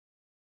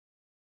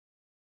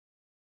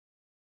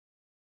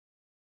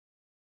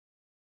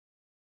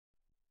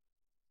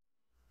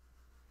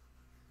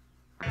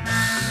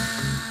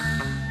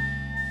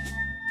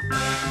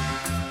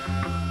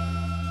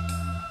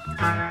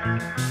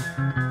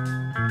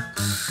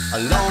A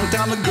long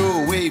time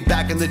ago, way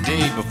back in the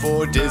day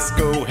before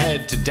disco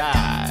had to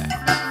die,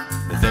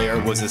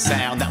 there was a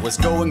sound that was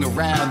going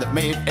around that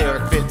made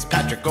Eric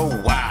Fitzpatrick go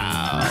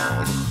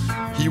wild.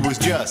 He was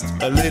just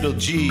a little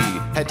G,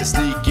 had to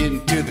sneak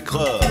into the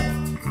club,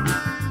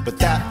 but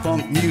that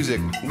funk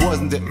music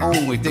wasn't the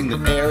only thing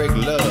that Eric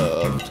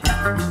loved.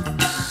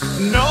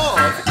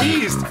 North,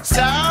 east,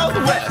 south,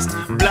 west,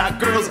 black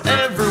girls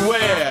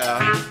everywhere.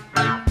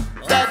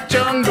 That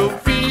jungle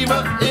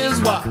fever is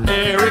why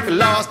Eric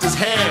lost his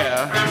hair.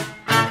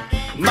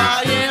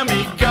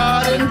 Miami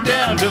got him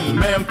down to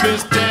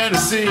Memphis,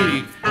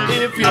 Tennessee.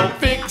 If you're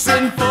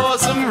fixing for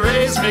some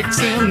race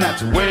mixing,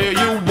 that's where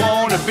you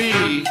wanna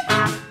be.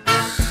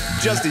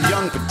 Just a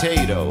young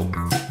potato,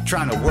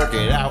 trying to work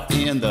it out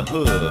in the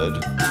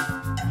hood.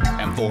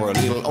 And for a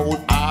little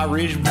old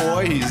Irish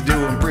boy, he's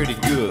doing pretty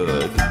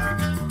good.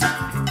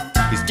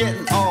 He's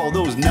getting all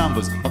those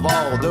numbers of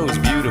all those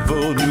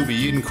beautiful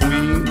Nubian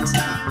queens.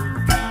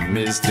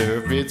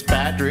 Mr.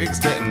 Fitzpatrick's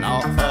getting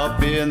all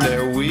up in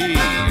their weave.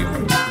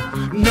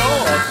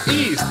 North,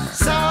 east,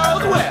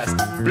 south, west,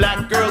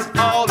 black girls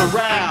all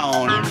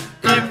around.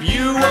 If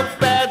you a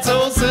bad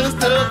soul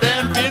sister,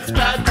 then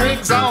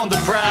Fitzpatrick's on the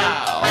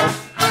prowl.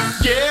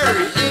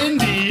 Gary,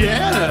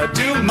 Indiana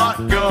to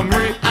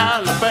Montgomery,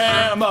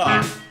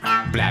 Alabama.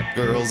 Black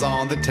girls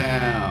on the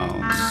town,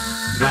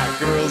 black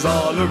girls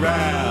all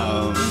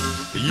around.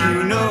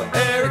 You know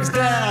Eric's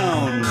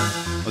down.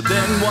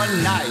 Then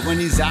one night when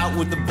he's out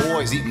with the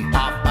boys eating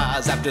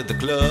Popeyes after the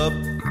club,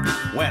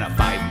 when a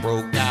fight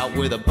broke out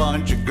with a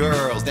bunch of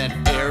girls, then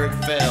Eric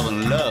fell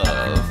in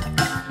love.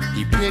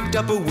 He picked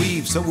up a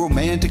weave so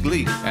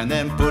romantically and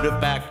then put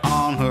it back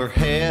on her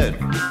head.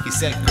 He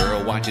said,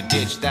 girl, why don't you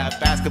ditch that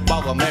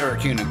basketball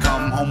American and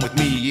come home with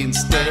me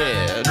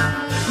instead?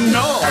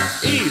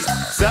 North, east,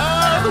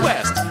 south,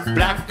 west,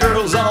 black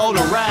girls all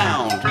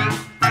around.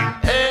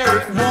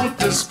 Eric won't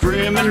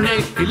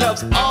discriminate, he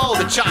loves all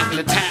the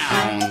chocolate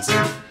towns.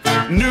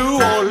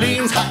 New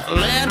Orleans,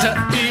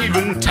 Atlanta,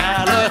 even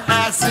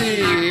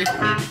Tallahassee.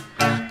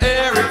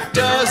 Eric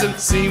doesn't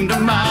seem to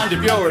mind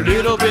if you're a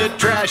little bit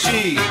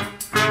trashy.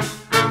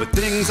 But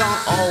things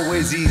aren't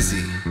always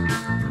easy,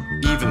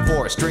 even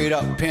for a straight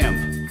up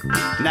pimp.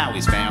 Now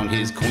he's found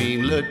his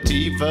queen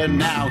Latifah,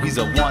 now he's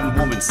a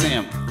one-woman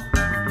simp.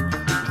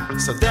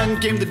 So then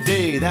came the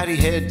day that he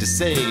had to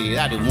say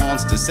that he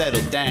wants to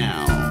settle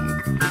down.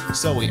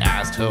 So he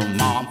asked her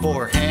mom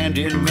for her hand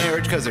in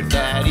marriage, cause her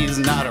daddy's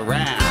not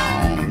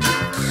around.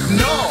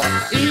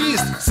 North,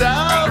 east,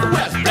 south,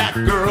 west, black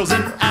girls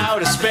in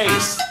outer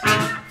space.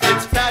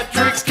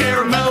 Fitzpatrick's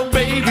caramel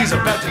baby's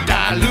about to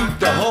dilute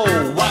the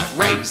whole white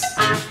race.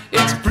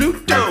 It's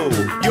Pluto,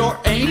 your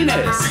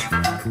anus,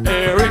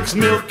 Eric's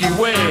Milky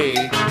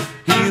Way.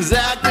 He's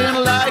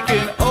acting like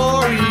an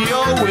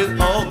Oreo with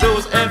all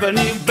those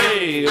ebony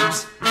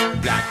babes.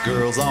 Black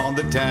girls on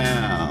the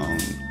town,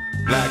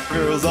 black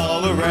girls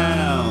all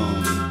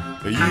around.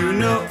 You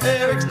know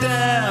Eric's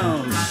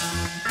down.